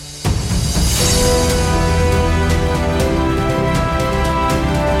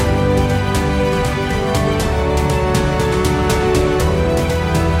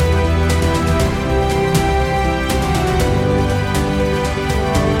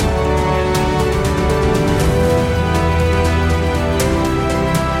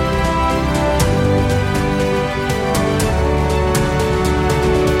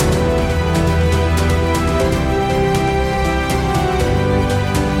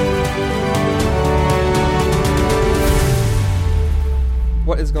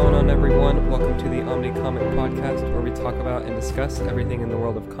is going on, everyone? Welcome to the Omni-Comic podcast, where we talk about and discuss everything in the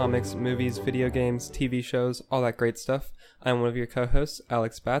world of comics, movies, video games, TV shows, all that great stuff. I'm one of your co-hosts,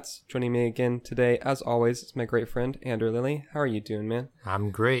 Alex Batts. Joining me again today, as always, is my great friend, Andrew Lilly. How are you doing, man?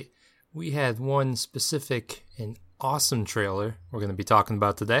 I'm great. We had one specific and awesome trailer we're going to be talking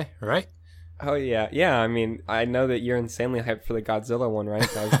about today, right? Oh, yeah. Yeah, I mean, I know that you're insanely hyped for the Godzilla one, right?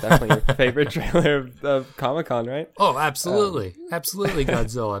 That was definitely your favorite trailer of Comic-Con, right? Oh, absolutely. Absolutely,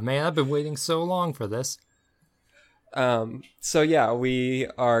 Godzilla. Man, I've been waiting so long for this. So yeah,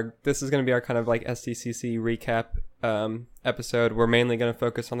 this is going to be our kind of like SDCC recap episode. We're mainly going to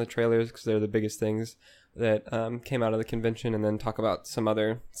focus on the trailers because they're the biggest things that came out of the convention, and then talk about some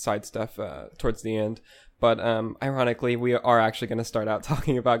other side stuff towards the end. But ironically, we are actually going to start out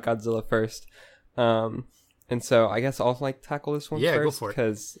talking about Godzilla first. And so I guess I'll tackle this one first. Go for it.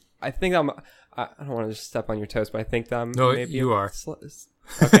 Because I think I don't want to just step on your toes, but I think that I'm No, maybe you are.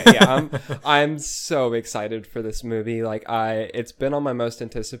 Okay, yeah, I'm so excited for this movie. It's been on my most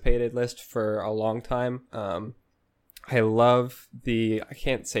anticipated list for a long time. I love I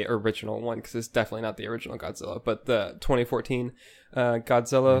can't say original one because it's definitely not the original Godzilla, but the 2014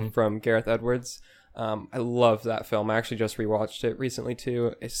 Godzilla from Gareth Edwards. I love that film. I actually just rewatched it recently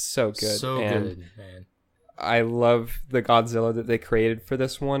too. It's so good. So good, man. I love the Godzilla that they created for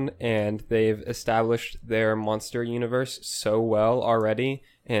this one, and they've established their monster universe so well already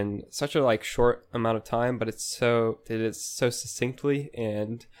in such a short amount of time, but it's so succinctly,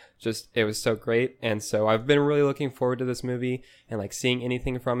 and just it was so great. And so I've been really looking forward to this movie and seeing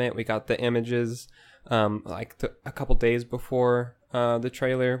anything from it. We got the images a couple days before the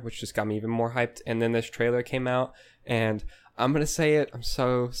trailer, which just got me even more hyped. And then this trailer came out, and I'm going to say it. I'm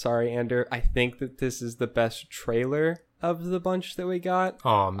so sorry, Andrew. I think that this is the best trailer of the bunch that we got.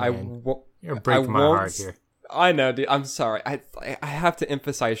 Oh, man. You're breaking my heart here. I know, dude. I'm sorry. I have to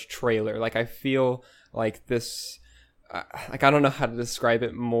emphasize trailer. I feel like this... I don't know how to describe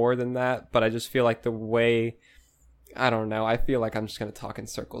it more than that, but I just feel like the way... I don't know. I feel like I'm just going to talk in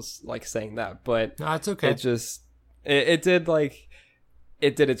circles, saying that. But no, it's okay.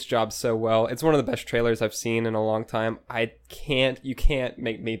 It did its job so well. It's one of the best trailers I've seen in a long time. You can't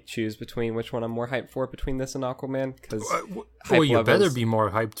make me choose between which one I'm more hyped for between this and Aquaman, because you better be more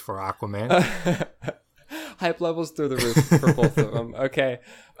hyped for Aquaman. Hype levels through the roof for both of them. Okay.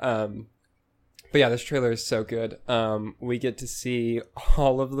 But yeah, this trailer is so good. We get to see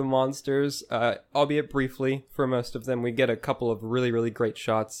all of the monsters, albeit briefly for most of them. We get a couple of really, really great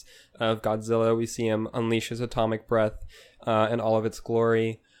shots of Godzilla. We see him unleash his atomic breath in all of its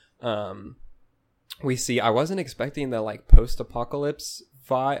glory. We see, I wasn't expecting the post-apocalypse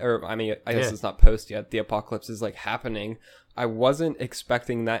vibe, or I mean, I guess it's not post yet. The apocalypse is happening. I wasn't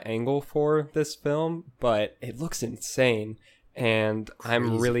expecting that angle for this film, but it looks insane. And crazy.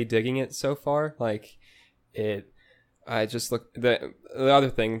 I'm really digging it so far. The other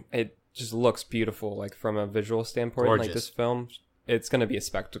thing, it just looks beautiful, from a visual standpoint. Gorgeous. This film, it's going to be a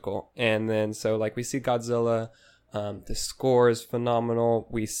spectacle. And then, so we see Godzilla, the score is phenomenal.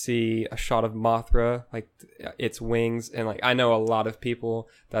 We see a shot of Mothra, its wings. And I know a lot of people,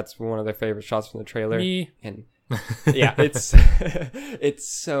 that's one of their favorite shots from the trailer. Me. And yeah, it's it's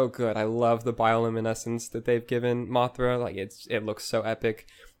so good. I love the bioluminescence that they've given Mothra. It looks so epic.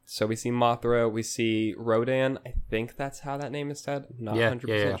 So we see Mothra, we see Rodan. I think that's how that name is said. I'm not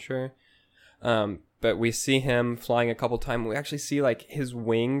 100% sure. But we see him flying a couple times. We actually see his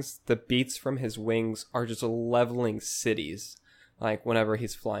wings. The beats from his wings are just leveling cities. Whenever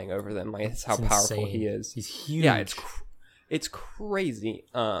he's flying over them, it's how powerful insane. He is. He's huge. Yeah, it's crazy.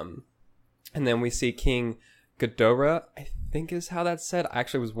 And then we see King Ghidorah, I think is how that's said. I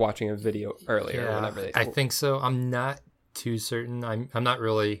actually was watching a video earlier. Yeah, I think so. I'm not too certain. I'm not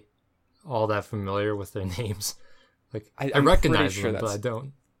really all that familiar with their names. I recognize them, but I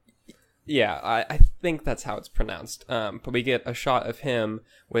don't. Yeah, I think that's how it's pronounced. But we get a shot of him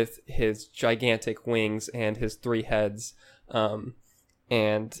with his gigantic wings and his 3 heads. And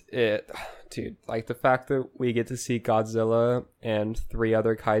it, dude, the fact that we get to see Godzilla and 3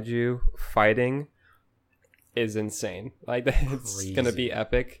 other kaiju fighting is insane. It's gonna be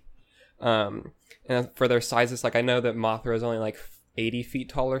epic. And for their sizes, I know that Mothra is only 80 feet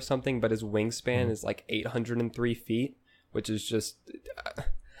tall or something, but his wingspan is 803 feet, which is just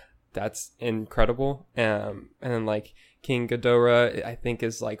that's incredible. And then King Ghidorah, I think,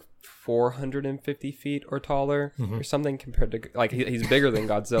 is 450 feet or taller or something, compared to he's bigger than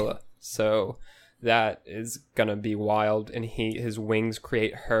Godzilla. So that is gonna be wild. And his wings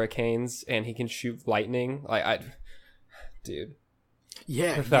create hurricanes, and he can shoot lightning. Dude.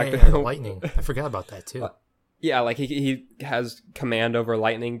 Yeah, the fact the lightning. I forgot about that too. Yeah, like he has command over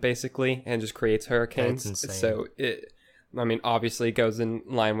lightning basically, and just creates hurricanes. That's insane. So obviously it goes in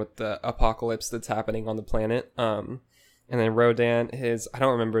line with the apocalypse that's happening on the planet. And then Rodan, I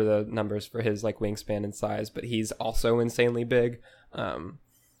don't remember the numbers for his like wingspan and size, but he's also insanely big.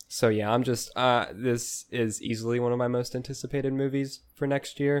 So yeah, I'm just this is easily one of my most anticipated movies for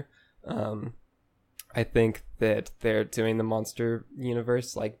next year. I think that they're doing the monster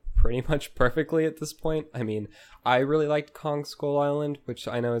universe like pretty much perfectly at this point. I mean, I really liked Kong Skull Island, which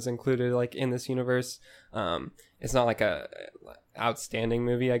I know is included like in this universe. It's not like a outstanding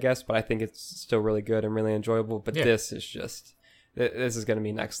movie, I guess, but I think it's still really good and really enjoyable. But this is going to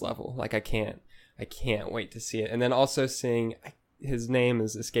be next level. Like I can't wait to see it. And then also seeing, his name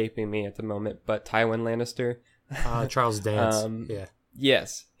is escaping me at the moment, but Tywin Lannister, Charles Dance.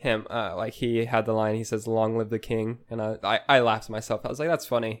 Yes, him. Like he had the line. He says, "Long live the king," and I laughed to myself. I was like, "That's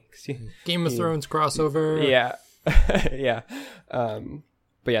funny." Game of Thrones crossover. Yeah, yeah.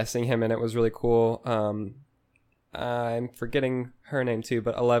 But yeah, seeing him in it was really cool. I'm forgetting her name too,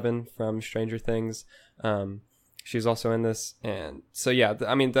 but Eleven from Stranger Things. She's also in this, and so yeah.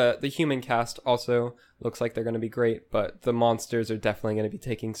 The human cast also looks like they're going to be great, but the monsters are definitely going to be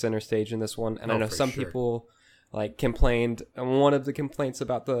taking center stage in this one. And I know some people like complained, and one of the complaints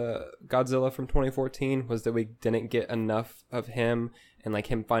about the Godzilla from 2014 was that we didn't get enough of him and like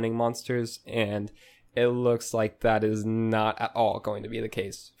him finding monsters, and it looks like that is not at all going to be the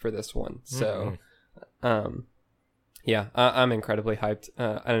case for this one. So yeah, I'm incredibly hyped.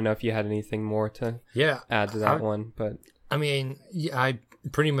 I don't know if you had anything more to add to that one, but I mean, I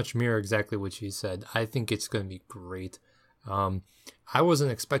pretty much mirror exactly what you said. I think it's going to be great. I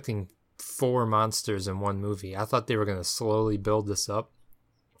wasn't expecting 4 monsters in one movie. I thought they were going to slowly build this up.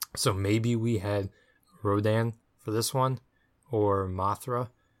 So maybe we had Rodan for this one or Mothra,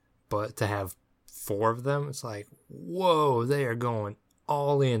 but to have 4 of them, it's like, whoa, they are going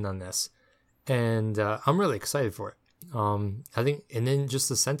all in on this. And I'm really excited for it. I think, and then just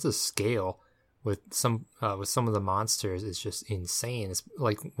the sense of scale with some of the monsters is just insane. It's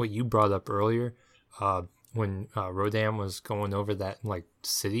like what you brought up earlier, when Rodan was going over that like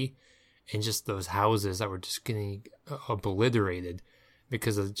city, and just those houses that were just getting obliterated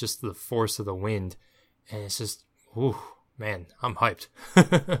because of just the force of the wind. And it's just, ooh, man, I'm hyped.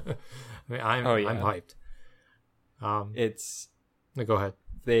 I'm hyped. Go ahead.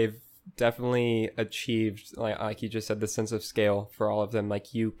 They've definitely achieved, like you just said, the sense of scale for all of them.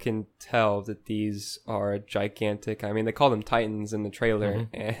 Like you can tell that these are gigantic. I mean, they call them Titans in the trailer,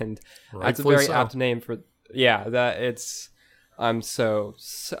 and that's a very apt name for. Yeah, that it's. I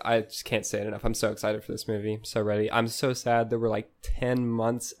just can't say it enough. I'm so excited for this movie. I'm so ready. I'm so sad that we're like 10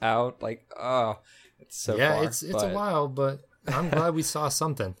 months out. Like, it's so far. It's a while, but I'm glad we saw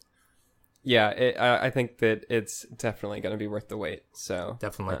something. Yeah, I think that it's definitely going to be worth the wait. So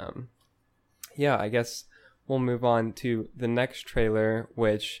definitely. Yeah, I guess we'll move on to the next trailer,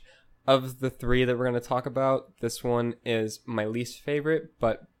 which of the 3 that we're going to talk about, this one is my least favorite,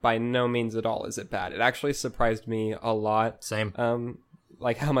 but by no means at all is it bad. It actually surprised me a lot. Same.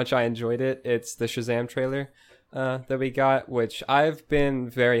 Like how much I enjoyed it. It's the Shazam trailer that we got, which I've been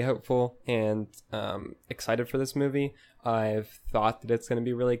very hopeful and excited for this movie. I've thought that it's going to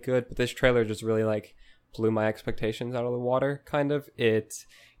be really good, but this trailer just really like blew my expectations out of the water, kind of. It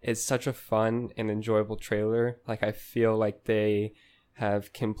is such a fun and enjoyable trailer. Like I feel like they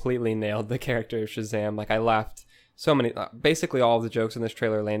have completely nailed the character of Shazam. Like I laughed so many, basically all of the jokes in this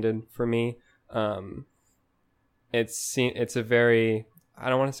trailer landed for me. It's a very, I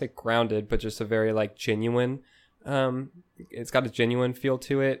don't want to say grounded, but just a very like genuine, it's got a genuine feel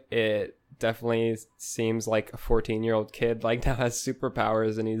to it. It definitely seems like a 14-year-old kid like now has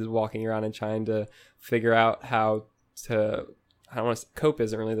superpowers, and he's walking around and trying to figure out how to, I don't want to say, cope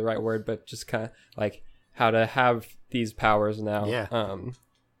isn't really the right word, but just kind of like how to have these powers now. Yeah.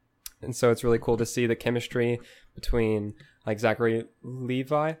 And so it's really cool to see the chemistry between like Zachary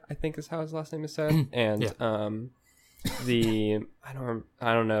Levi, I think is how his last name is said, and I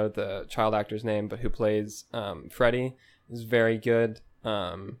don't know the child actor's name, but who plays Freddy is very good.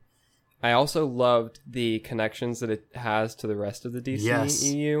 I also loved the connections that it has to the rest of the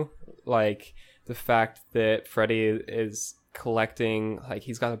DCEU. Like the fact that Freddy is collecting, like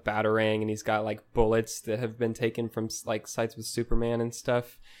he's got a batarang and he's got like bullets that have been taken from like sites with Superman and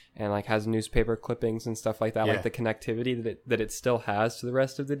stuff, and like has newspaper clippings and stuff like that. Like the connectivity that it still has to the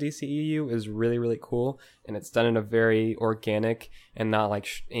rest of the DCEU is really, really cool, and it's done in a very organic and not like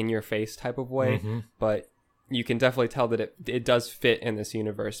in your face type of way, but you can definitely tell that it does fit in this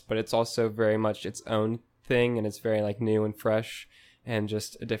universe, but it's also very much its own thing, and it's very like new and fresh and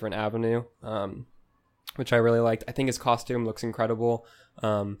just a different avenue. which I really liked. I think his costume looks incredible.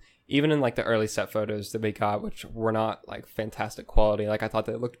 Even in like the early set photos that we got, which were not like fantastic quality, like I thought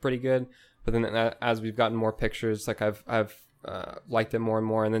that it looked pretty good. But then as we've gotten more pictures, like I've liked it more and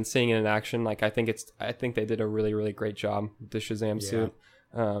more. And then seeing it in action, like I think they did a really, really great job with the Shazam suit.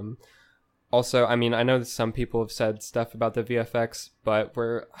 Also, I mean, I know that some people have said stuff about the VFX, but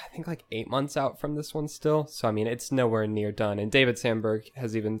we're, I think, like 8 months out from this one still. So, I mean, it's nowhere near done. And David Sandberg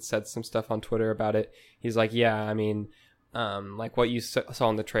has even said some stuff on Twitter about it. He's like, yeah, I mean, like what you saw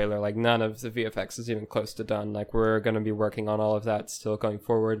in the trailer, like none of the VFX is even close to done. Like we're going to be working on all of that still going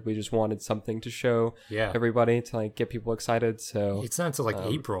forward. We just wanted something to show everybody to like get people excited. So it's not until like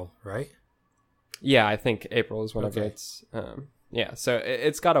April, right? Yeah, I think April is whenever it's... yeah, so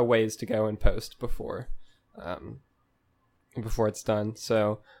it's got a ways to go in post before it's done.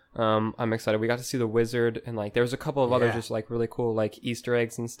 So I'm excited. We got to see the wizard, and like there's a couple of other just like really cool like Easter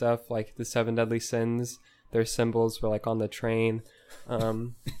eggs and stuff, like the 7 deadly sins. Their symbols were like on the train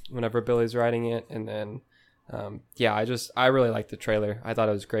whenever Billy's riding it, and then I really liked the trailer. I thought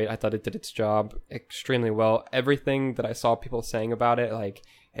it was great. I thought it did its job extremely well. Everything that I saw people saying about it, like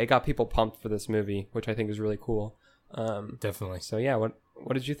it got people pumped for this movie, which I think is really cool. Definitely. So yeah, what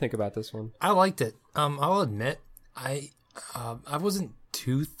did you think about this one? I liked it. I'll admit I wasn't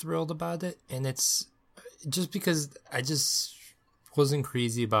too thrilled about it, and it's just because I just wasn't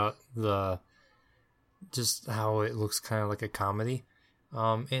crazy about just how it looks kind of like a comedy.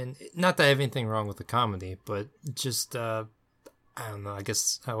 And not that I have anything wrong with the comedy, but just I don't know, I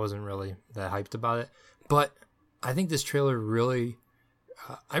guess I wasn't really that hyped about it. But I think this trailer really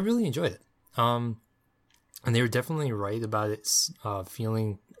I really enjoyed it. And they were definitely right about it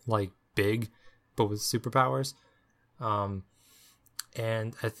feeling like big, but with superpowers. And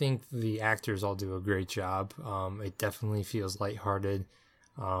I think the actors all do a great job. It definitely feels lighthearted.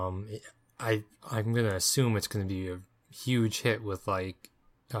 I'm going to assume it's going to be a huge hit with like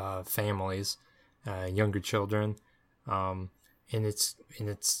families, younger children. And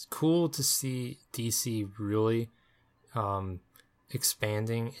it's cool to see DC really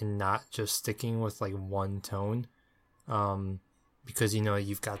expanding and not just sticking with like one tone, because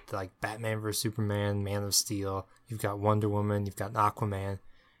you've got like Batman vs Superman, Man of Steel, you've got Wonder Woman, you've got Aquaman,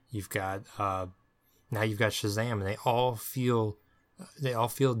 you've got now you've got Shazam, and they all feel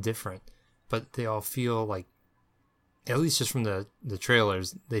different, but they all feel like, at least just from the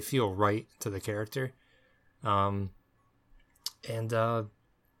trailers, they feel right to the character. So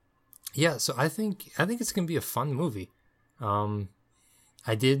I think it's gonna be a fun movie.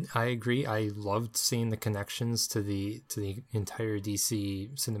 I agree. I loved seeing the connections to the entire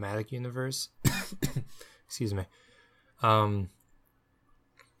DC cinematic universe. Excuse me.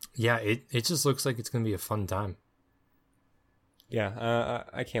 It just looks like it's going to be a fun time. Yeah,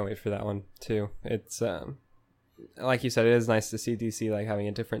 I can't wait for that one too. It's like you said, it is nice to see DC like having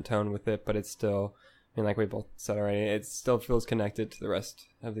a different tone with it, but it's still, I mean, like we both said already, it still feels connected to the rest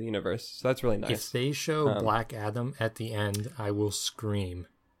of the universe. So that's really nice. If they show Black Adam at the end, I will scream.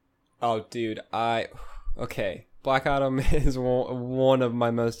 Oh, dude, okay. Black Adam is one of my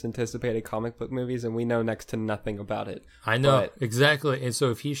most anticipated comic book movies, and we know next to nothing about it. I know, exactly. And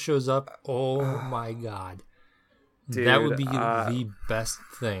so if he shows up, oh my God. Dude, that would be the best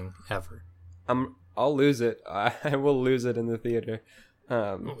thing ever. I'll lose it. I will lose it in the theater.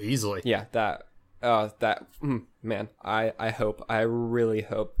 Easily. Yeah, man, I hope, I really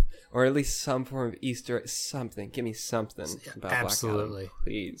hope, or at least some form of Easter, something. Give me something about absolutely. Black Adam,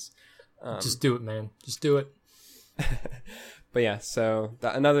 please. Just do it, man. Just do it. But yeah, so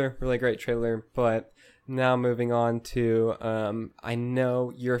another really great trailer. But now moving on to, I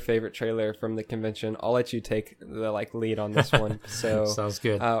know your favorite trailer from the convention. I'll let you take the lead on this one. So sounds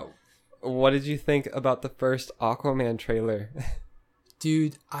good. What did you think about the first Aquaman trailer?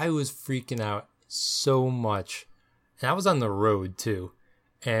 Dude, I was freaking out so much, and I was on the road too,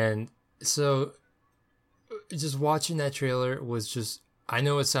 and so just watching that trailer was just, I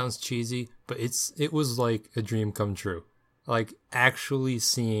know it sounds cheesy, but it was like a dream come true. Like actually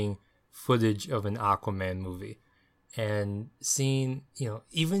seeing footage of an Aquaman movie, and seeing,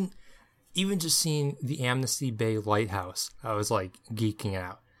 even just seeing the Amnesty Bay Lighthouse, I was like geeking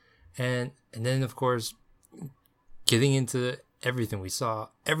out. And then of course getting into everything, we saw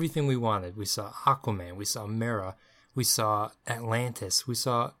everything we wanted. We saw Aquaman, we saw Mera, we saw Atlantis, we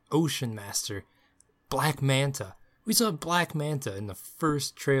saw Ocean Master, Black Manta. We saw Black Manta in the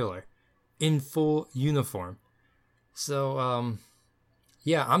first trailer in full uniform. So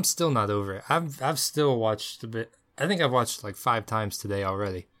I'm still not over it. I've still watched a bit. I think I've watched like 5 times today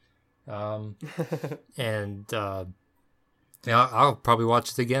already. And I'll probably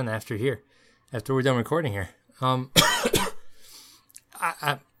watch it again after here. after we're done recording here. I'm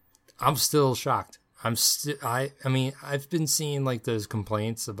still shocked. I mean, I've been seeing like those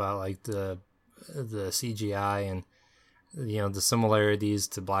complaints about like the CGI and the similarities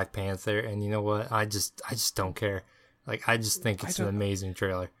to Black Panther, and you know what? I just don't care. Like, I just think it's an amazing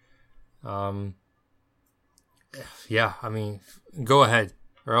trailer. Yeah, I mean, go ahead,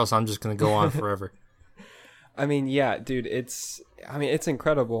 or else I'm just gonna go on forever. I mean, yeah, dude, it's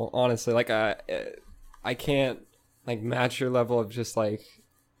incredible, honestly. Like, I can't like match your level of just like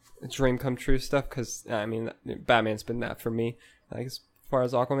dream come true stuff, because I mean, Batman's been that for me, like as far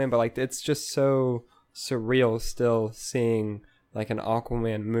as Aquaman, but like it's just so surreal still seeing like an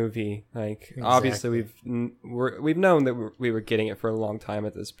Aquaman movie. Like, exactly. Obviously we've known that we were getting it for a long time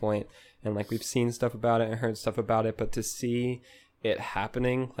at this point, and like we've seen stuff about it and heard stuff about it, but to see it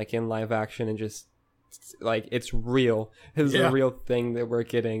happening like in live action and just like it's real, it's a real thing that we're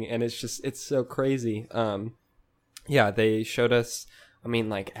getting, and it's so crazy. Yeah, they showed us, I mean,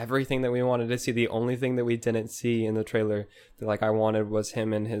 like everything that we wanted to see. The only thing that we didn't see in the trailer that like I wanted was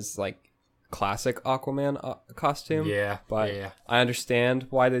him in his like classic Aquaman costume. But I understand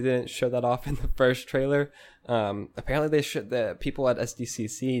why they didn't show that off in the first trailer. Apparently the people at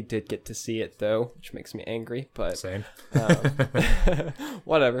SDCC did get to see it though, which makes me angry, but same.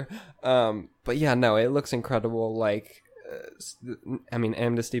 Whatever. But yeah, no, it looks incredible. Like, I mean,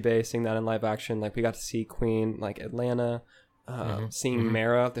 Amnesty Bay, seeing that in live action, like we got to see Queen, like Atlanta, seeing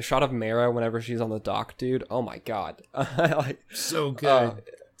Mara, the shot of Mara whenever she's on the dock, dude. Oh my God. Like, so good.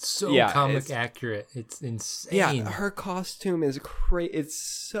 Comic accurate. It's insane. Yeah, her costume is crazy. It's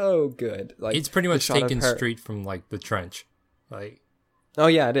so good. Like, it's pretty much taken straight from like the trench. Like, oh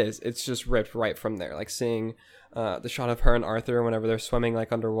yeah, it is. It's just ripped right from there. Like seeing the shot of her and Arthur whenever they're swimming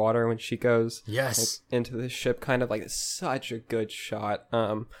like underwater when she goes like, into the ship, kind of like it's such a good shot.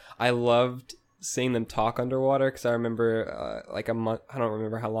 I loved seeing them talk underwater, because I remember like a month, I don't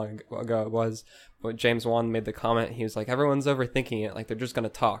remember how long ago it was, but James Wan made the comment, he was like, everyone's overthinking it, like they're just gonna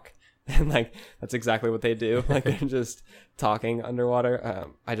talk. And like that's exactly what they do. Like they're just talking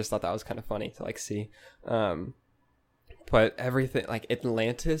underwater. I just thought that was kind of funny to like see. But everything, like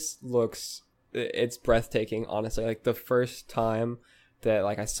Atlantis looks, it's breathtaking, honestly. Like the first time that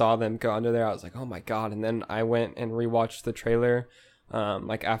like I saw them go under there, I was like, oh my God. And then I went and rewatched the trailer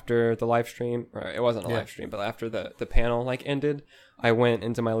like after the live stream, or it wasn't a live stream, but after the panel like ended, I went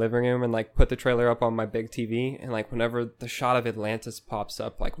into my living room and like put the trailer up on my big TV, and like whenever the shot of Atlantis pops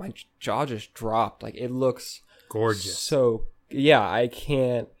up, like my jaw just dropped. Like it looks gorgeous. So yeah, I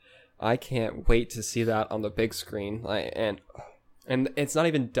can't wait to see that on the big screen. Like, and it's not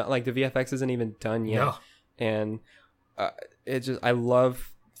even done. Like the VFX isn't even done yet. No. And it just, I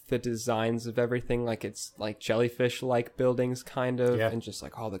love the designs of everything. Like it's like jellyfish like buildings kind of, and just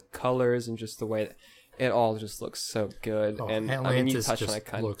like all the colors and just the way that it all just looks so good. And Atlantis, I mean, you touched on it,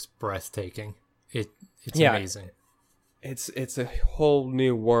 kind looks breathtaking. It's amazing. It's a whole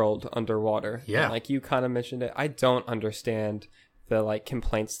new world underwater. Yeah, and like you kind of mentioned it, I don't understand the like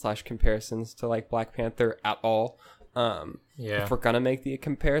complaints / comparisons to like Black Panther at all. If we're gonna make the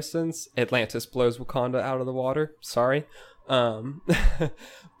comparisons, Atlantis blows Wakanda out of the water. Sorry.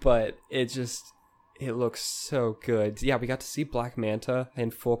 But it looks so good. Yeah, we got to see Black Manta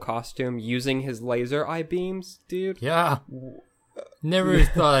in full costume using his laser eye beams, dude. Yeah. Never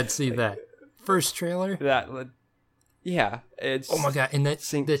thought I'd see that. First trailer? It's, oh my God, and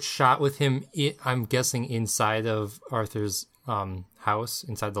that shot with him, I'm guessing inside of Arthur's house,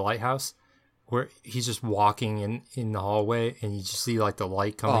 inside the lighthouse, where he's just walking in the hallway and you just see like the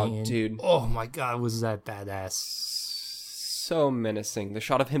light coming in. Dude. Oh my God, was that badass. So menacing. The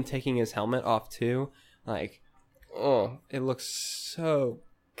shot of him taking his helmet off too, like, oh, it looks so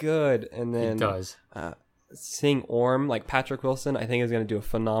good. And then it does. Seeing Orm, like Patrick Wilson, I think is going to do a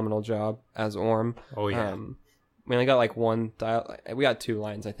phenomenal job as Orm. Oh yeah. We only got like one dial. We got two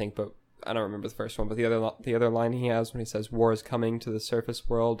lines, I think, but I don't remember the first one. But the other line he has when he says, "War is coming to the surface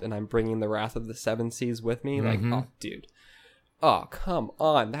world, and I'm bringing the wrath of the seven seas with me." Like, oh, dude. Oh, come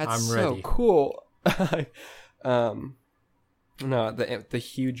on, that's so cool. No, the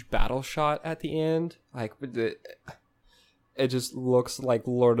huge battle shot at the end, like it just looks like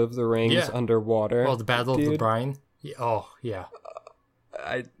Lord of the Rings underwater. Oh, the Battle of the Brine. Yeah. Oh, yeah.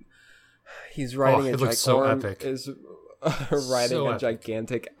 He's riding it looks so epic. Is riding a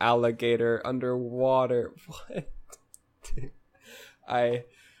gigantic alligator underwater. What? Dude.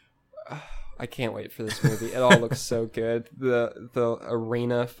 I can't wait for this movie. It all looks so good. The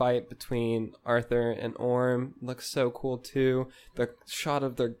arena fight between Arthur and Orm looks so cool too. The shot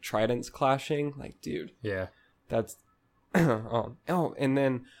of their tridents clashing, like, dude. Yeah. That's and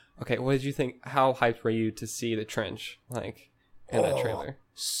then Okay, what did you think? How hyped were you to see the trench, like, in that trailer?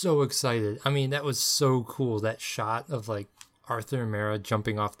 So excited. I mean, that was so cool. That shot of, like, Arthur and Mara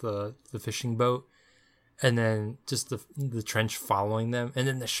jumping off the fishing boat, and then just the trench following them, and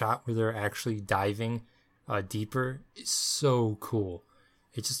then the shot where they're actually diving deeper is so cool.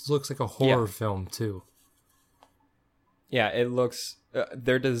 It just looks like a horror film, too. Yeah, it looks...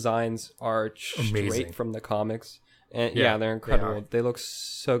 their designs are amazing. Straight from the comics. And yeah, they're incredible. They look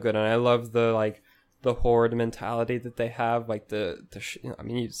so good, and I love the horde mentality that they have. Like I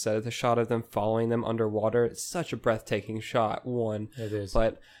mean, you said it, the shot of them following them underwater. It's such a breathtaking shot. It is,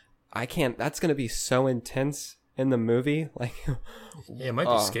 but I can't. That's gonna be so intense in the movie. Like, it might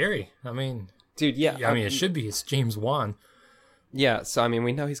be scary. I mean, dude, yeah. I mean, it should be. It's James Wan. Yeah, so I mean,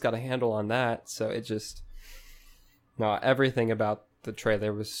 we know he's got a handle on that. So it just everything about the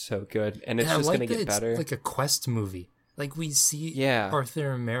trailer was so good, and it's just gonna get better. It's like a quest movie. Like, we see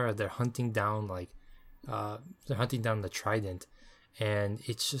Arthur and Mara, they're hunting down the trident, and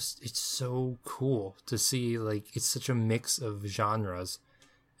it's so cool to see. Like, it's such a mix of genres,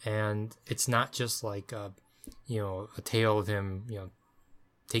 and it's not just like a tale of him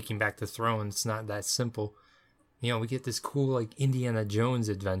taking back the throne. It's not that simple. We get this cool, like, Indiana Jones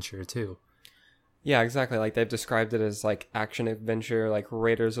adventure too. Yeah, exactly. Like, they've described it as, like, action adventure, like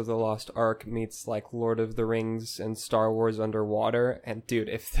Raiders of the Lost Ark meets, like, Lord of the Rings and Star Wars underwater. And, dude,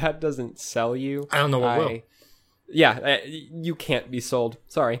 if that doesn't sell you... I don't know what will. Yeah, you can't be sold.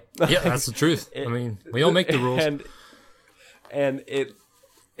 Sorry. Yeah, that's the truth. I mean, we don't make the rules. And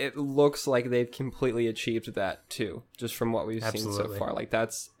it looks like they've completely achieved that, too, just from what we've seen so far. Like,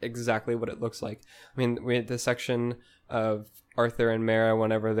 that's exactly what it looks like. I mean, we had the section of Arthur and Mara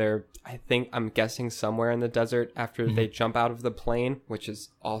whenever I'm guessing somewhere in the desert after they jump out of the plane, which is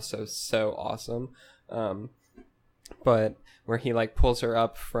also so awesome. But where he, like, pulls her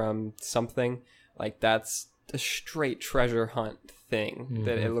up from something, like, that's a straight treasure hunt thing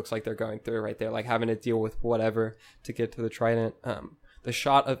that it looks like they're going through right there, like having to deal with whatever to get to the trident. The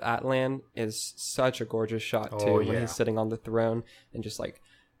shot of Atlan is such a gorgeous shot too, when he's sitting on the throne and just, like,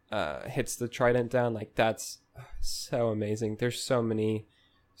 hits the trident down. Like, that's so amazing. There's so many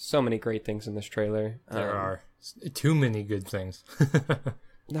great things in this trailer. There are too many good things.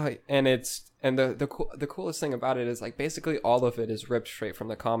 No, and the coolest thing about it is, like, basically all of it is ripped straight from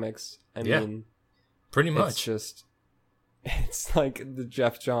the comics. I mean, pretty much. It's like the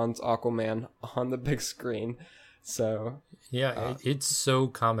Jeff Johns Aquaman on the big screen. So yeah, it's so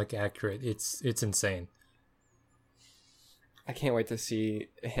comic accurate. It's insane. I can't wait to see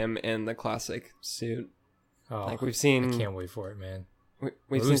him in the classic suit. Oh, like, we've seen. I can't wait for it, man.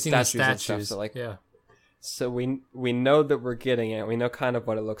 We've seen statues and stuff. So, like, so we know that we're getting it. We know kind of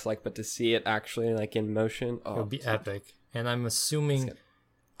what it looks like, but to see it actually, like, in motion, it'll be epic. And I'm assuming,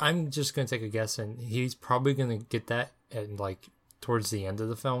 I'm just gonna take a guess, and he's probably gonna get that at, like, towards the end of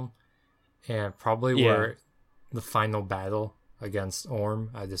the film, and probably where the final battle against Orm,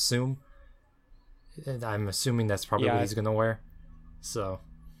 I'd assume. And I'm assuming that's probably what he's gonna wear. So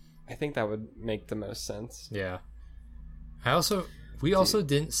I think that would make the most sense. Yeah. We also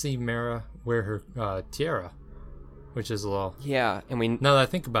didn't see Mara wear her tiara, which is a little... Yeah, and now that I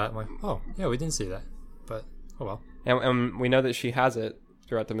think about it, I'm like, oh, yeah, we didn't see that. But, oh well. And we know that she has it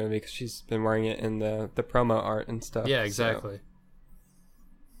throughout the movie because she's been wearing it in the promo art and stuff. Yeah, exactly.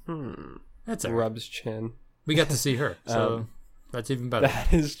 So. That's all Rub's chin. We got to see her, so that's even better.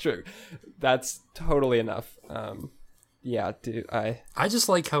 That is true. That's totally enough. Yeah, dude, I just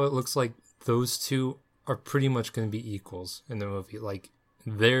like how it looks like those two are pretty much going to be equals in the movie. Like,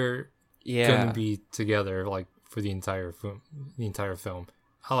 they're going to be together, like, for the entire film.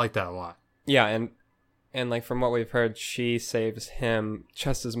 I like that a lot. Yeah, and like, from what we've heard, she saves him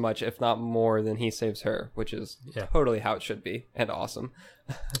just as much, if not more, than he saves her, which is totally how it should be, and awesome.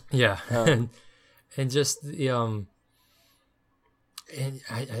 Yeah, and just the and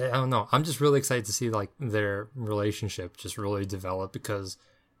I don't know. I'm just really excited to see, like, their relationship just really develop, because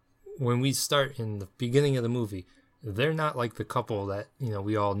when we start in the beginning of the movie, they're not like the couple that,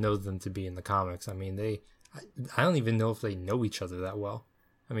 we all know them to be in the comics. I mean, I don't even know if they know each other that well.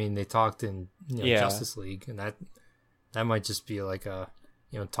 I mean, they talked in Justice League, and that might just be like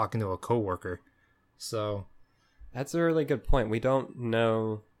talking to a coworker. So that's a really good point. We don't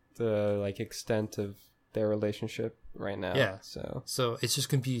know the, like, extent of their relationship right now. Yeah. So it's just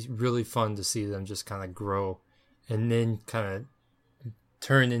gonna be really fun to see them just kind of grow, and then kind of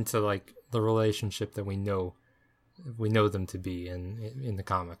turn into, like, the relationship that we know them to be in the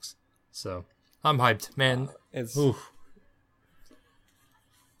comics. So I'm hyped, man.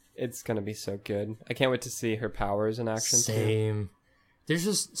 It's gonna be so good. I can't wait to see her powers in action. Same. There's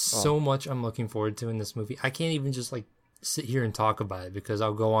just so much I'm looking forward to in this movie. I can't even just like sit here and talk about it because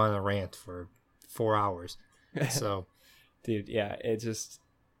I'll go on a rant for 4 hours. So, dude, yeah, it just,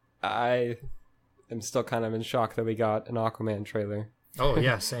 I am still kind of in shock that we got an Aquaman trailer. Oh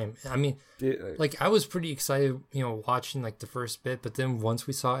yeah, same. I mean, Dude, like I was pretty excited, watching like the first bit, but then once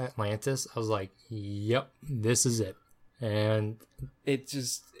we saw Atlantis, I was like, "Yep, this is it." And it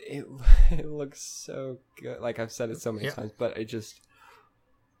just it looks so good. Like I've said it so many times, but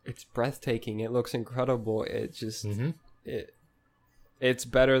it's breathtaking. It looks incredible. It just it's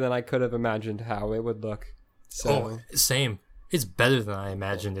better than I could have imagined how it would look. So same. It's better than I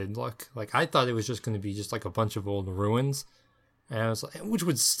imagined it'd look. Like I thought it was just going to be just like a bunch of old ruins. And I was like, which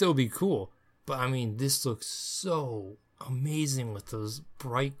would still be cool. But I mean, this looks so amazing with those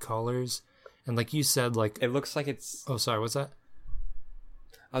bright colors. And like you said, like... It looks like it's... Oh, sorry, what's that?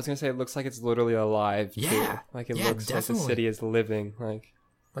 I was going to say, it looks like it's literally alive. Yeah. Too. Like it looks definitely. like the city is living.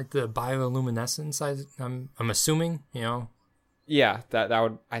 Like the bioluminescence, I'm assuming, Yeah, that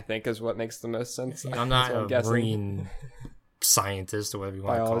would, I think, is what makes the most sense. I'm not a marine scientist or whatever you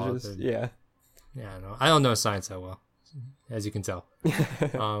want to call it. Yeah. Yeah, I don't know science that well, as you can tell.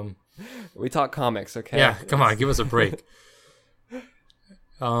 We talk comics, okay? Yeah, come on, give us a break.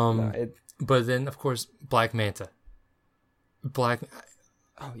 But then, of course, Black Manta. Black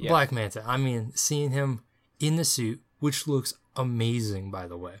Manta. I mean, seeing him in the suit, which looks amazing, by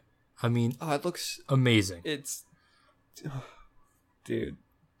the way. I mean, it looks amazing. Dude,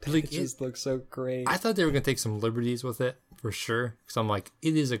 like, it just looks so great. I thought they were gonna take some liberties with it for sure, because I'm like,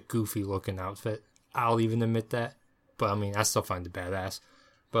 it is a goofy looking outfit. I'll even admit that, but I mean, I still find it badass.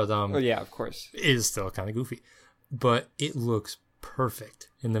 But yeah, of course, it is still kind of goofy, but it looks perfect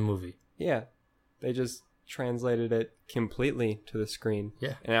in the movie. Yeah, they just translated it completely to the screen.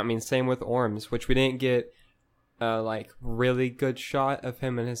 Yeah, and I mean, same with Orms, which we didn't get like really good shot of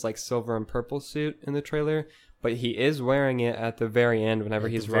him in his like silver and purple suit in the trailer, but he is wearing it at the very end whenever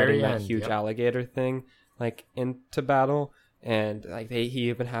he's riding that huge alligator thing like into battle, and like he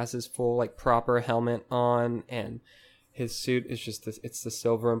even has his full like proper helmet on, and his suit is just it's the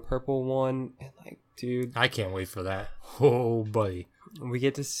silver and purple one, and like, dude, I can't wait for that. Oh, buddy, we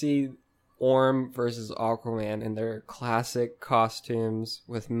get to see Orm versus Aquaman in their classic costumes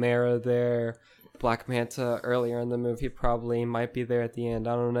with Mera there. Black Manta earlier in the movie probably might be there at the end.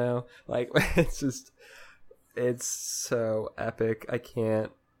 I don't know. Like, it's so epic. I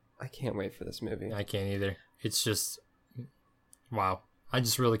can't wait for this movie. I can't either. It's just, wow. I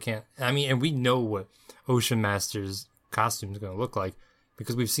just really can't. I mean, and we know what Ocean Master's costume is going to look like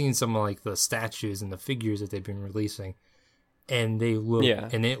because we've seen some of like the statues and the figures that they've been releasing, and they look,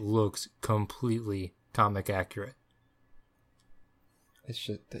 and it looks completely comic accurate. It's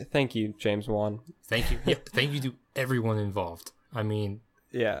just, thank you, James Wan. Thank you. Yeah, thank you to everyone involved. I mean,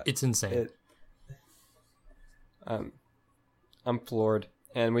 yeah, it's insane. I'm floored,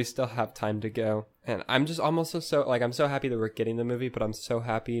 and we still have time to go. And I'm just almost so like, I'm so happy that we're getting the movie, but I'm so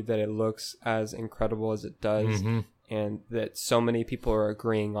happy that it looks as incredible as it does, and that so many people are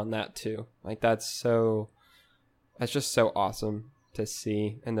agreeing on that too. Like that's just so awesome to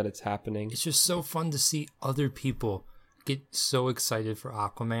see, and that it's happening. It's just so fun to see other people get so excited for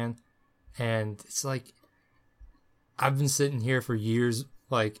Aquaman, and it's like I've been sitting here for years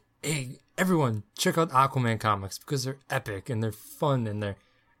like, hey, everyone check out Aquaman comics because they're epic and they're fun, and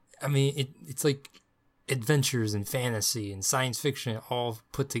it's like adventures and fantasy and science fiction all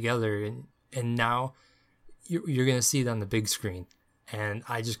put together, and now you're gonna see it on the big screen, and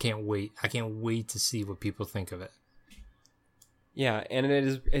I just can't wait. I can't wait to see what people think of it. Yeah, and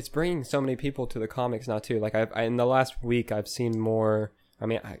it's bringing so many people to the comics now too. Like in the last week, I've seen more. I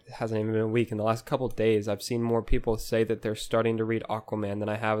mean, it hasn't even been a week. In the last couple of days, I've seen more people say that they're starting to read Aquaman than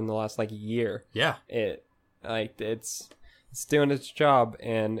I have in the last like year. Yeah, it's doing its job,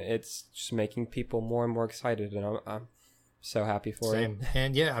 and it's just making people more and more excited, and I'm so happy for it.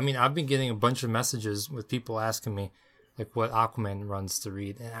 And yeah, I mean, I've been getting a bunch of messages with people asking me like what Aquaman runs to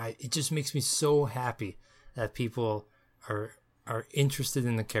read, and it just makes me so happy that people are interested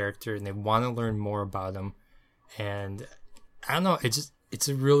in the character and they want to learn more about him, and I don't know, it's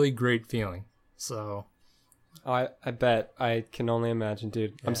a really great feeling. So I bet. I can only imagine,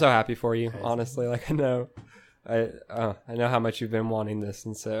 dude. Yeah. I'm so happy for you, honestly. Like I know how much you've been wanting this,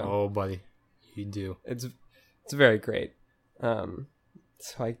 and so oh buddy, you do. It's very great. So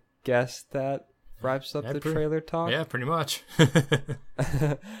I guess that wraps up the trailer talk. Yeah, pretty much.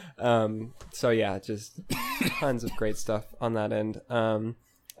 So yeah, just tons of great stuff on that end.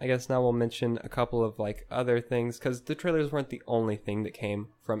 I guess now we'll mention a couple of like other things, because the trailers weren't the only thing that came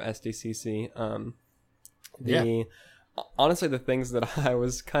from SDCC. The honestly, the things that I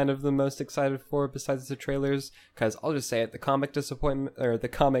was kind of the most excited for besides the trailers, because I'll just say it, the comic disappointment or the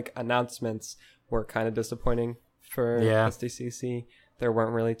comic announcements were kind of disappointing for SDCC. There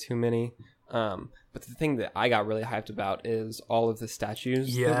weren't really too many. But the thing that I got really hyped about is all of the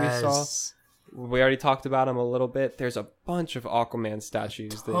statues that we saw. We already talked about them a little bit. There's a bunch of Aquaman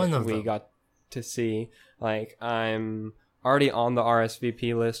statues that we got to see. Like, I'm already on the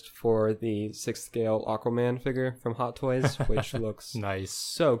RSVP list for the 6th scale Aquaman figure from Hot Toys, which looks nice,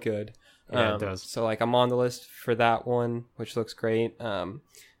 so good. Yeah, it does. So like, I'm on the list for that one, which looks great.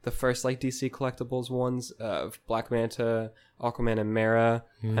 The first like DC collectibles ones of Black Manta, Aquaman, and Mera.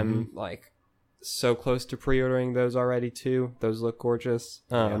 I'm like so close to pre-ordering those already too. Those look gorgeous.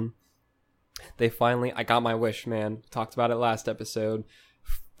 They finally, I got my wish, man. Talked about it last episode.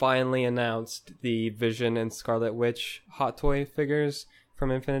 Finally announced the Vision and Scarlet Witch Hot Toy figures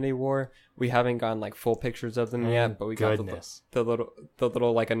from Infinity War. We haven't gotten like full pictures of them yet, but we got the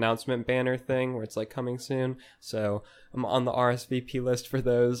little like announcement banner thing where it's like coming soon. So I'm on the RSVP list for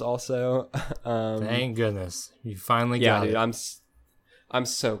those also. Thank goodness you finally got it. I'm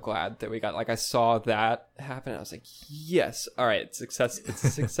so glad that we got, like, I saw that happen. I was like, yes, all right, it's a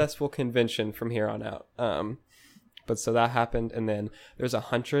successful convention from here on out. But so that happened, and then there's a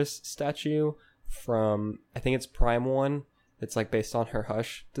Huntress statue from, I think it's Prime 1. It's like based on her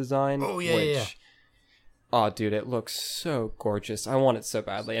Hush design. Oh yeah, Oh, dude, it looks so gorgeous. I want it so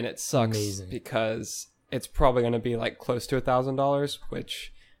badly, and it sucks because it's probably going to be like close to $1,000,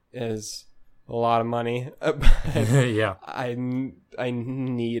 which is a lot of money. Yeah, I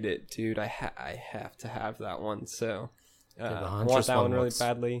need it, dude. I have to have that one. So I want that one really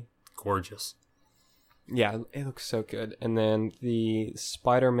badly. Gorgeous. Yeah, it looks so good. And then the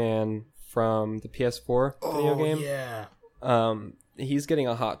Spider-Man from the PS4 video game. Yeah. He's getting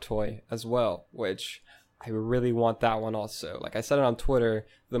a hot toy as well, which I really want that one also. Like I said it on Twitter,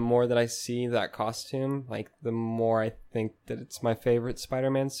 the more that I see that costume, like the more I think that it's my favorite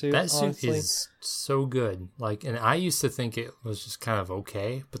Spider-Man suit. That suit honestly is so good. Like, and I used to think it was just kind of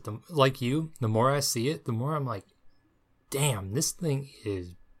okay, but the more I see it, the more I'm like, damn, this thing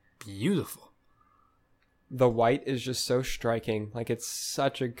is beautiful. The white is just so striking. Like, it's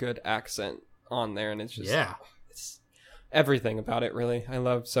such a good accent on there, and it's just it's everything about it, really. I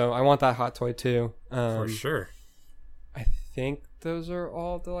want that hot toy too. For sure. I think those are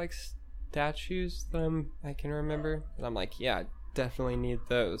all the like statues that I can remember. And I'm like, yeah, I definitely need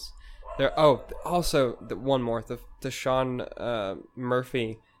those. Also one more. The Sean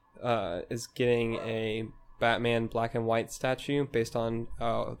Murphy is getting a Batman black and white statue based on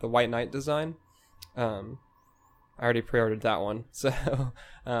the White Knight design. I already pre-ordered that one, so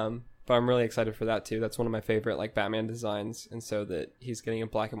but I'm really excited for that too. That's one of my favorite like Batman designs, and so that he's getting a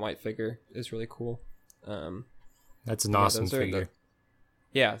black and white figure is really cool. That's an awesome figure.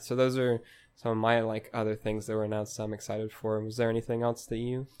 Yeah, so those are some of my like other things that were announced that I'm excited for. Was there anything else that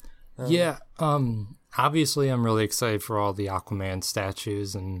you obviously I'm really excited for all the Aquaman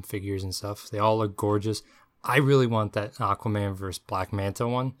statues and figures and stuff. They all look gorgeous. I really want that Aquaman versus Black Manta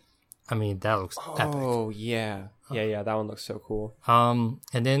one. I mean, that looks epic. Oh, yeah. Yeah, that one looks so cool. And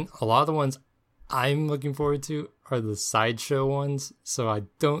then a lot of the ones I'm looking forward to are the sideshow ones. So I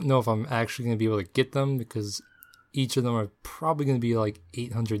don't know if I'm actually going to be able to get them because each of them are probably going to be like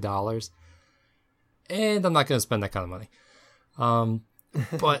 $800. And I'm not going to spend that kind of money.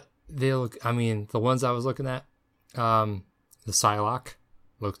 But they look, I mean, the ones I was looking at, the Psylocke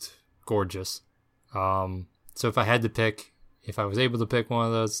looked gorgeous. So if I had to pick, if I was able to pick one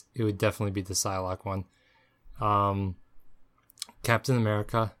of those, it would definitely be the Psylocke one. Captain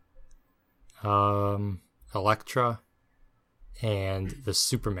America, Elektra, and the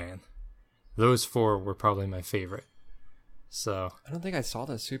Superman. Those four were probably my favorite. So I don't think I saw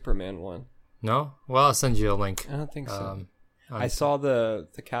the Superman one. No? Well, I'll send you a link. I don't think so. I saw the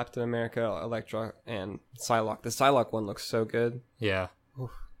Captain America, Elektra, and Psylocke. The Psylocke one looks so good. Yeah. Oof.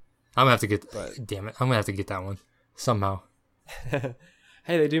 I'm gonna have to get. Damn it! I'm gonna have to get that one somehow. Hey,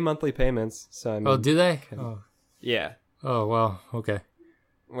 they do monthly payments, so I mean, oh, do they? Yeah. Oh well, okay.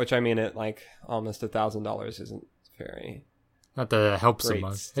 Which I mean, at like almost $1,000 isn't very. Not that it helps so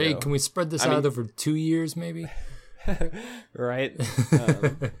much. Still. Hey, can we spread this out over 2 years, maybe? Right.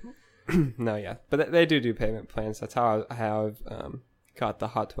 No, yeah, but they do payment plans. That's how I've got the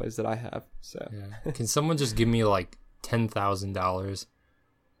Hot Toys that I have. So yeah. Can someone just give me like $10,000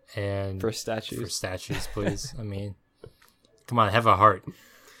 and for statues? For statues, please. I mean, come on, have a heart.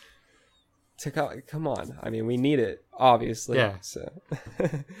 Come on. I mean, we need it, obviously. Yeah. So,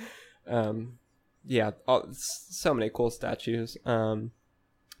 yeah, so many cool statues. The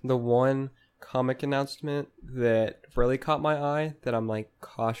one comic announcement that really caught my eye that I'm like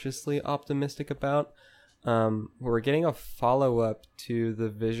cautiously optimistic about. We're getting a follow-up to the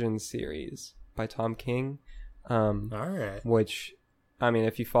Vision series by Tom King. All right. Which, I mean,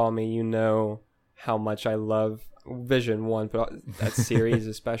 if you follow me, you know how much I love Vision 1, but that series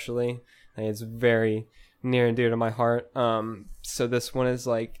especially. Like, it's very near and dear to my heart. So this one is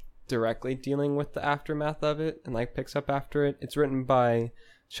like directly dealing with the aftermath of it and like picks up after it. It's written by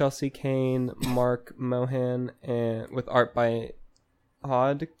Chelsea Kane, Mark Mohan, and with art by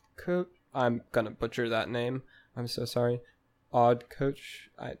Odd Coach. I'm gonna butcher that name. I'm so sorry. Odd Coach.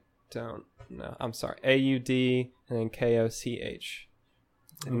 I don't know. I'm sorry. AUD and then KOCH.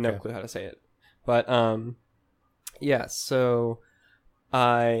 Okay. No clue how to say it. But yeah. So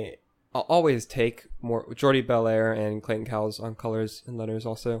I'll always take more Jordi Belair and Clayton Cowles on colors and letters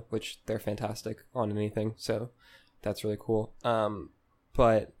also, which they're fantastic on anything. So that's really cool.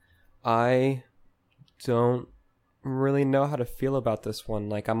 But I don't really know how to feel about this one.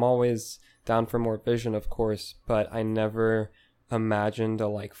 Like, I'm always down for more Vision, of course, but I never imagined a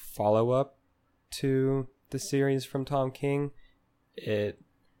like follow up to the series from Tom King.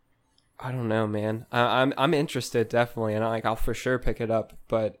 I don't know, man. I'm interested, definitely, and I'll for sure pick it up.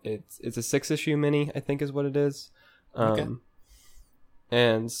 But it's a 6-issue mini, I think, is what it is. Okay.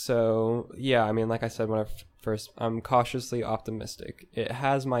 And so yeah, I mean, like I said, I'm cautiously optimistic. It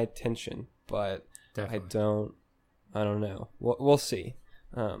has my attention, but definitely. I don't know. We'll see.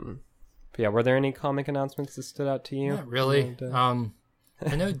 But yeah, were there any comic announcements that stood out to you? Not really.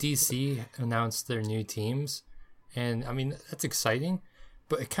 I know DC announced their new teams, and I mean that's exciting.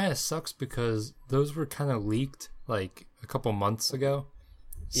 But it kind of sucks because those were kind of leaked like a couple months ago.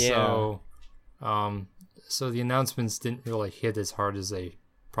 Yeah. So the announcements didn't really hit as hard as they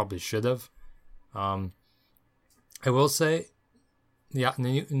probably should have. I will say, yeah,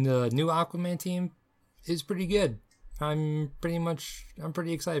 the new Aquaman team is pretty good. I'm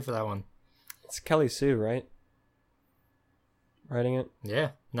pretty excited for that one. It's Kelly Sue, right? Writing it?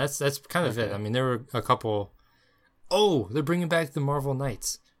 Yeah, that's kind of it. I mean, there were a couple. Oh, they're bringing back the Marvel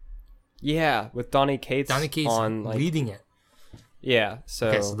Knights. Yeah, with Donny Cates on leading it. Yeah,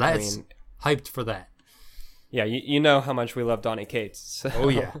 so that's hyped for that. Yeah, you know how much we love Donny Cates. So, oh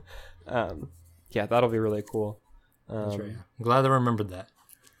yeah, yeah, that'll be really cool. That's right. I'm glad I remembered that.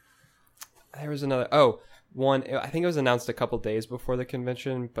 There was another. One. I think it was announced a couple days before the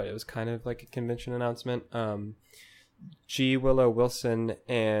convention, but it was kind of like a convention announcement. G. Willow Wilson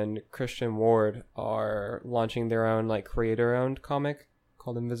and Christian Ward are launching their own like creator-owned comic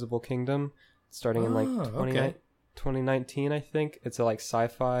called Invisible Kingdom, starting in like 2019, I think. It's a like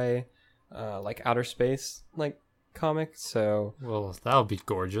sci-fi, like outer space like comic. So well, that'll be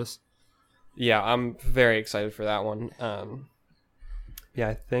gorgeous. Yeah, I'm very excited for that one. Yeah,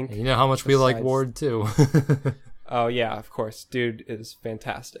 I think you know how much we like Ward too. Oh yeah, of course, dude is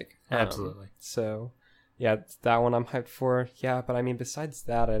fantastic. Absolutely. So. Yeah, that one I'm hyped for. Yeah, but I mean, besides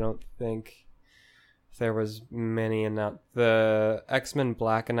that, I don't think there was many. The X-Men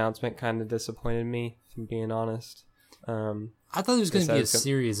Black announcement kind of disappointed me, if I'm being honest. I thought it was going to be a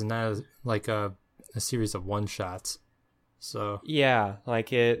series and not like a series of one-shots. So yeah,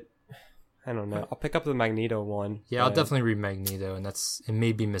 like it. I don't know. I'll pick up the Magneto one. Yeah, I'll definitely read Magneto, and it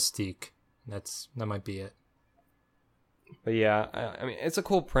may be Mystique. That might be it. But yeah, I mean, it's a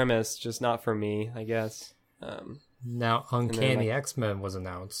cool premise, just not for me, I guess. Now, Uncanny X-Men was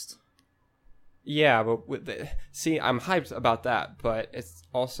announced. Yeah, but I'm hyped about that, but it's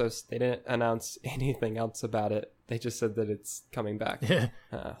also, they didn't announce anything else about it. They just said that it's coming back.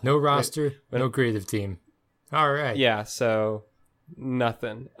 No roster, no creative team. All right. Yeah, so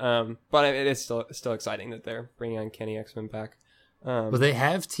nothing. But it is still exciting that they're bringing Uncanny X-Men back. But they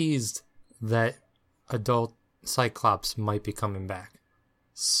have teased that adult Cyclops might be coming back.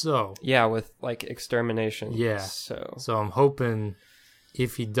 So yeah, with like extermination. Yeah. So I'm hoping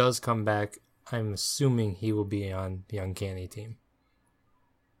if he does come back, I'm assuming he will be on the Uncanny team.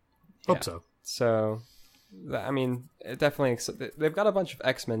 Hope so. So, I mean, it definitely they've got a bunch of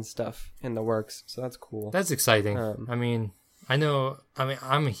X-Men stuff in the works, so that's cool. That's exciting. I mean, I know.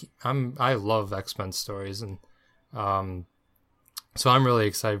 I mean, I love X-Men stories, and so I'm really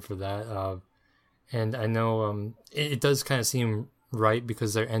excited for that. And I know it does kind of seem right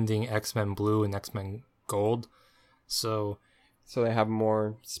because they're ending X-Men Blue and X-Men Gold. So they have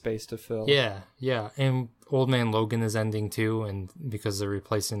more space to fill. Yeah. And Old Man Logan is ending too, and because they're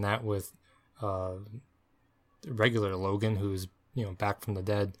replacing that with regular Logan, who's back from the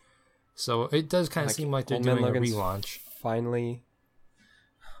dead. So it does kind of seem like they're doing a relaunch. Finally.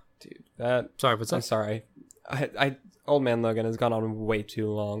 Dude, that... Sorry, what's that? I'm sorry. Old Man Logan has gone on way too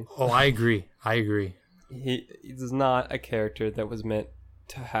long. Oh, I agree. He's not a character that was meant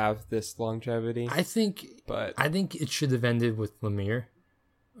to have this longevity. I think it should have ended with Lemire.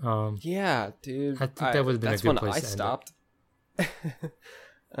 Yeah, dude. I think that would have been a good place to stopped.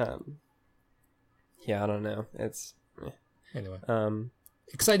 Yeah, I don't know. It's anyway.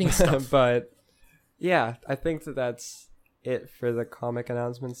 Exciting stuff. But yeah, I think that's it for the comic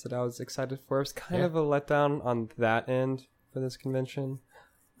announcements that I was excited for. It was kind of a letdown on that end for this convention.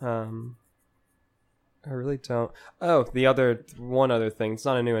 I really don't. Oh, one other thing. It's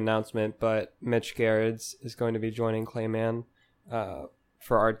not a new announcement, but Mitch Gerrits is going to be joining Clayman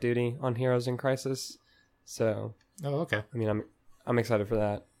for art duty on Heroes in Crisis. So, okay. I mean, I'm excited for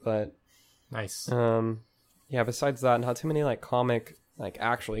that. But nice. Yeah. Besides that, not too many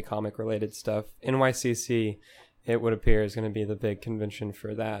actually comic related stuff. NYCC, it would appear, is going to be the big convention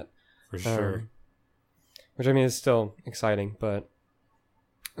for that. For sure. Which I mean is still exciting, but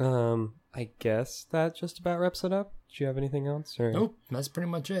I guess that just about wraps it up. Do you have anything else? Or? Nope, that's pretty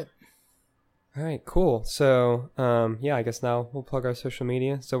much it. All right, cool. So, I guess now we'll plug our social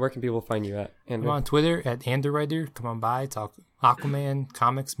media. So where can people find you at, Andrew? I'm on Twitter at Anderwriter. Come on by, talk Aquaman,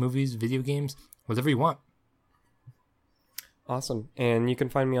 comics, movies, video games, whatever you want. Awesome. And you can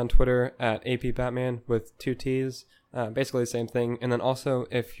find me on Twitter at APBatman with 2 T's. Basically the same thing. And then also,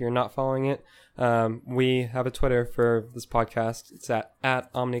 if you're not following it, we have a Twitter for this podcast. It's at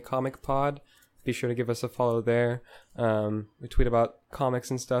Omni-Comic Pod. Be sure to give us a follow there. We tweet about comics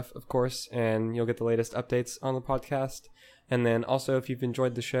and stuff, of course, and you'll get the latest updates on the podcast. And then also, if you've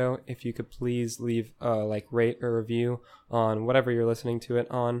enjoyed the show, if you could please leave rate or review on whatever you're listening to it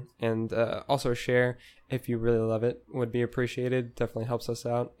on, and also share if you really love it, would be appreciated. Definitely helps us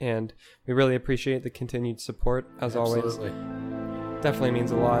out, and we really appreciate the continued support as always. Definitely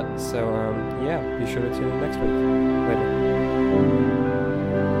means a lot. So be sure to tune in next week.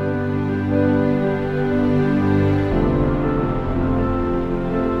 Later.